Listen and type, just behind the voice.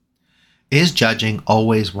Is judging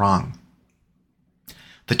always wrong?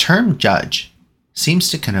 The term judge seems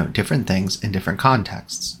to connote different things in different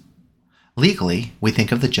contexts. Legally, we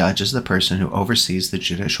think of the judge as the person who oversees the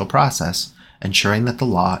judicial process, ensuring that the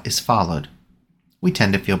law is followed. We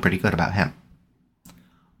tend to feel pretty good about him.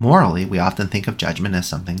 Morally, we often think of judgment as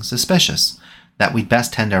something suspicious, that we'd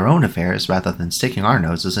best tend our own affairs rather than sticking our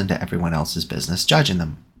noses into everyone else's business judging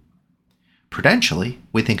them. Prudentially,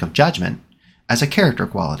 we think of judgment as a character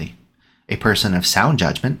quality, a person of sound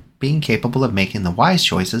judgment being capable of making the wise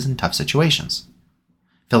choices in tough situations.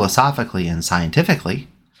 Philosophically and scientifically,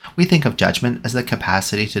 we think of judgment as the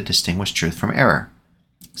capacity to distinguish truth from error,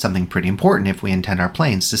 something pretty important if we intend our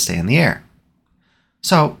planes to stay in the air.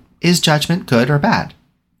 So, is judgment good or bad?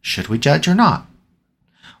 Should we judge or not?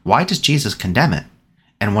 Why does Jesus condemn it,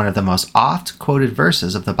 and one of the most oft-quoted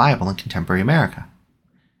verses of the Bible in contemporary America?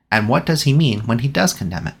 And what does he mean when he does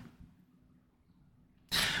condemn it?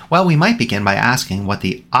 Well, we might begin by asking what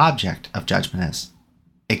the object of judgment is.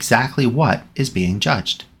 Exactly what is being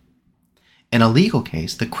judged? In a legal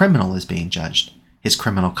case, the criminal is being judged, his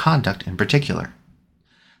criminal conduct in particular.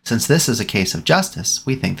 Since this is a case of justice,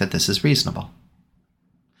 we think that this is reasonable.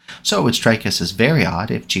 So it would strike us as very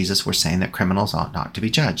odd if Jesus were saying that criminals ought not to be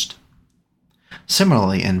judged.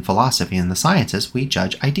 Similarly, in philosophy and the sciences, we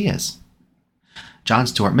judge ideas. John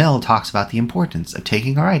Stuart Mill talks about the importance of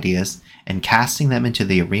taking our ideas and casting them into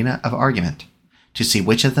the arena of argument to see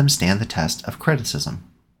which of them stand the test of criticism.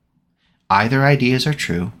 Either ideas are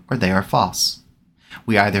true or they are false.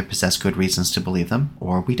 We either possess good reasons to believe them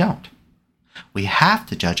or we don't. We have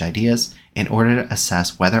to judge ideas in order to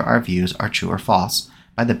assess whether our views are true or false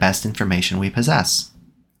by the best information we possess.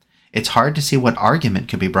 It's hard to see what argument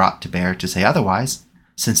could be brought to bear to say otherwise,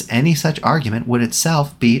 since any such argument would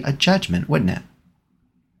itself be a judgment, wouldn't it?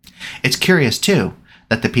 It's curious, too,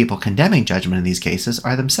 that the people condemning judgment in these cases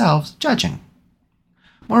are themselves judging.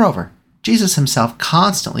 Moreover, Jesus himself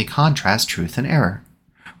constantly contrasts truth and error,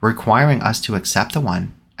 requiring us to accept the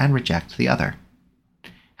one and reject the other.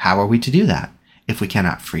 How are we to do that if we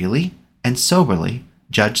cannot freely and soberly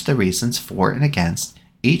judge the reasons for and against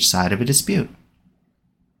each side of a dispute?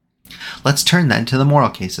 Let's turn then to the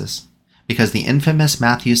moral cases, because the infamous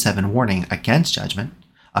Matthew 7 warning against judgment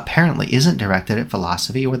apparently isn't directed at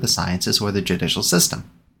philosophy or the sciences or the judicial system.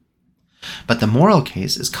 But the moral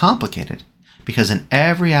case is complicated, because in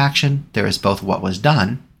every action there is both what was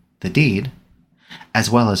done, the deed, as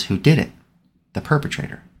well as who did it, the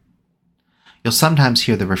perpetrator. You'll sometimes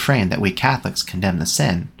hear the refrain that we Catholics condemn the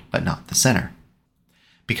sin, but not the sinner.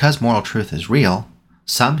 Because moral truth is real,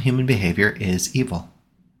 some human behavior is evil.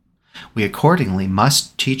 We accordingly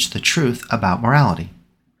must teach the truth about morality,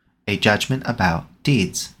 a judgment about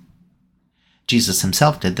deeds. Jesus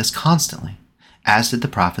himself did this constantly, as did the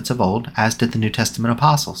prophets of old, as did the New Testament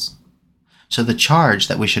apostles. So the charge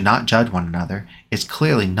that we should not judge one another is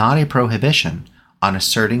clearly not a prohibition on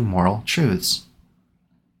asserting moral truths.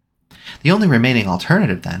 The only remaining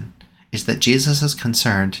alternative, then, is that Jesus is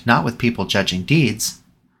concerned not with people judging deeds,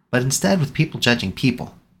 but instead with people judging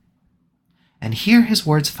people. And here his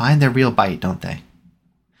words find their real bite, don't they?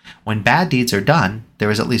 When bad deeds are done,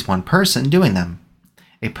 there is at least one person doing them,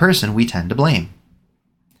 a person we tend to blame.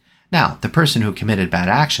 Now, the person who committed bad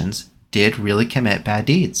actions did really commit bad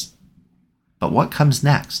deeds. But what comes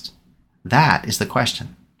next? That is the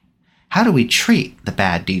question. How do we treat the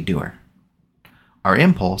bad deed doer? Our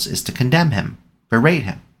impulse is to condemn him, berate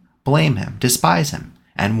him, blame him, despise him,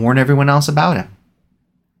 and warn everyone else about him.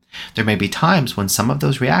 There may be times when some of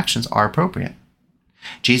those reactions are appropriate.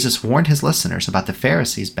 Jesus warned his listeners about the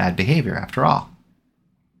Pharisees' bad behavior, after all.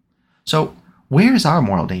 So, where is our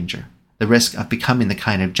moral danger, the risk of becoming the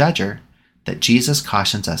kind of judger that Jesus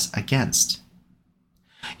cautions us against?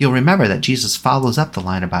 You'll remember that Jesus follows up the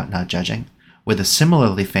line about not judging with a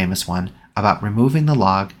similarly famous one about removing the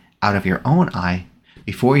log out of your own eye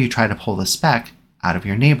before you try to pull the speck out of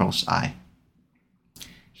your neighbor's eye.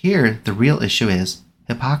 Here, the real issue is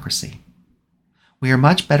hypocrisy. We are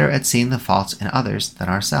much better at seeing the faults in others than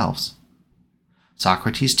ourselves.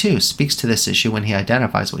 Socrates, too, speaks to this issue when he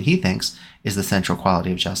identifies what he thinks is the central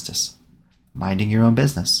quality of justice: minding your own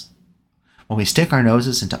business. When we stick our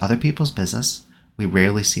noses into other people's business, we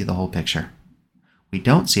rarely see the whole picture. We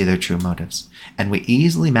don't see their true motives, and we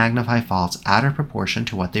easily magnify faults out of proportion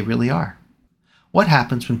to what they really are. What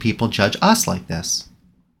happens when people judge us like this?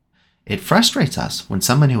 It frustrates us when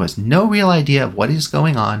someone who has no real idea of what is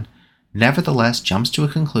going on nevertheless jumps to a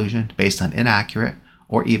conclusion based on inaccurate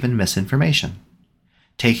or even misinformation,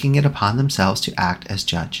 taking it upon themselves to act as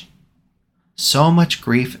judge. So much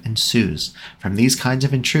grief ensues from these kinds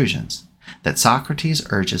of intrusions that Socrates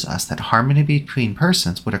urges us that harmony between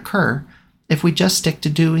persons would occur if we just stick to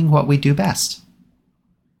doing what we do best.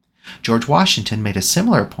 George Washington made a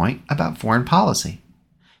similar point about foreign policy,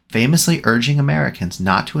 famously urging Americans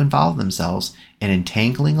not to involve themselves in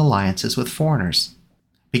entangling alliances with foreigners,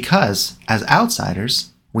 because, as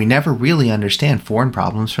outsiders, we never really understand foreign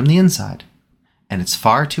problems from the inside, and it's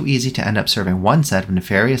far too easy to end up serving one set of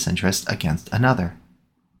nefarious interests against another.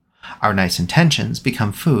 Our nice intentions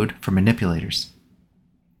become food for manipulators.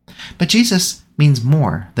 But Jesus means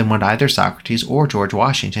more than what either Socrates or George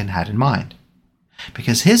Washington had in mind,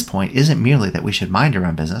 because his point isn't merely that we should mind our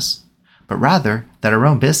own business, but rather that our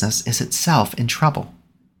own business is itself in trouble.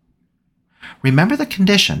 Remember the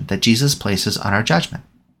condition that Jesus places on our judgment.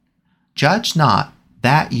 Judge not,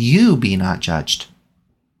 that you be not judged.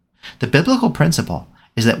 The biblical principle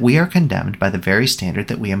is that we are condemned by the very standard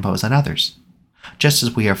that we impose on others, just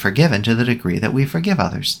as we are forgiven to the degree that we forgive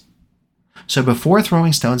others. So before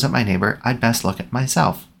throwing stones at my neighbor, I'd best look at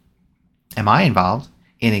myself. Am I involved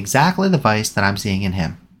in exactly the vice that I'm seeing in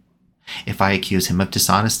him? If I accuse him of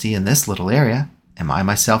dishonesty in this little area, am I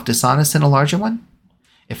myself dishonest in a larger one?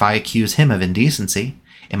 If I accuse him of indecency,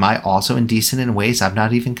 am I also indecent in ways I've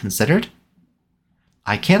not even considered?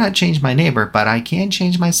 I cannot change my neighbor, but I can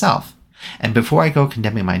change myself. And before I go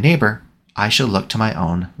condemning my neighbor, I shall look to my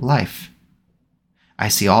own life. I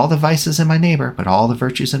see all the vices in my neighbor, but all the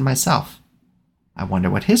virtues in myself. I wonder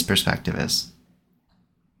what his perspective is.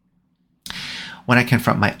 When I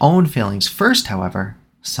confront my own failings first, however,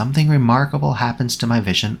 something remarkable happens to my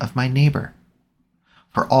vision of my neighbor.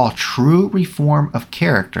 For all true reform of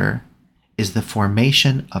character is the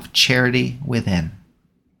formation of charity within.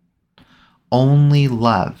 Only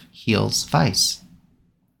love heals vice.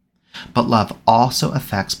 But love also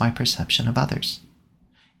affects my perception of others.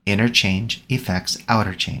 Inner change affects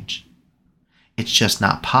outer change. It's just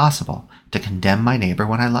not possible to condemn my neighbor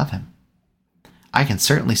when I love him. I can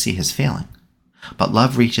certainly see his failing, but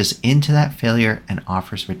love reaches into that failure and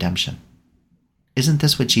offers redemption. Isn't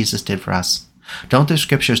this what Jesus did for us? Don't the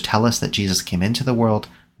scriptures tell us that Jesus came into the world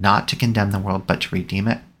not to condemn the world, but to redeem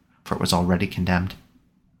it, for it was already condemned?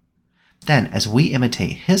 Then, as we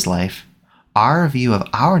imitate his life, our view of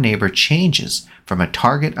our neighbor changes from a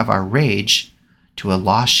target of our rage to a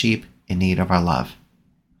lost sheep in need of our love.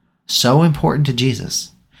 So important to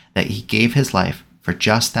Jesus that he gave his life for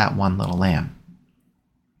just that one little lamb.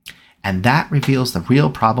 And that reveals the real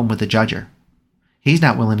problem with the judger. He's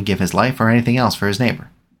not willing to give his life or anything else for his neighbor.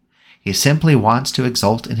 He simply wants to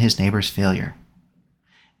exult in his neighbor's failure.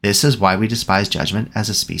 This is why we despise judgment as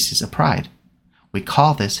a species of pride. We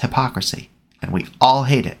call this hypocrisy, and we all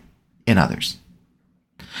hate it in others.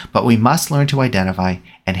 But we must learn to identify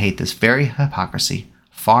and hate this very hypocrisy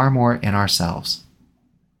far more in ourselves.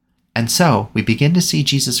 And so we begin to see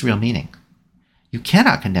Jesus' real meaning. You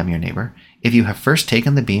cannot condemn your neighbor if you have first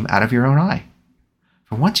taken the beam out of your own eye.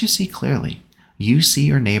 For once you see clearly, you see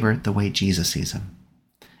your neighbor the way Jesus sees him,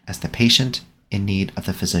 as the patient in need of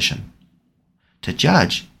the physician. To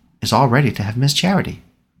judge is already to have missed charity.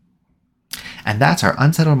 And that's our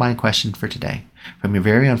unsettled mind question for today, from your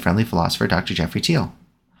very own friendly philosopher, Dr. Jeffrey Thiel.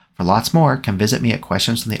 For lots more, come visit me at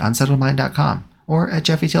questionsfromtheunsettledmind.com or at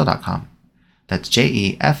jeffreytiel.com. That's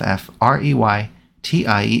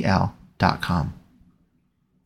JEFFREYTIEL.com.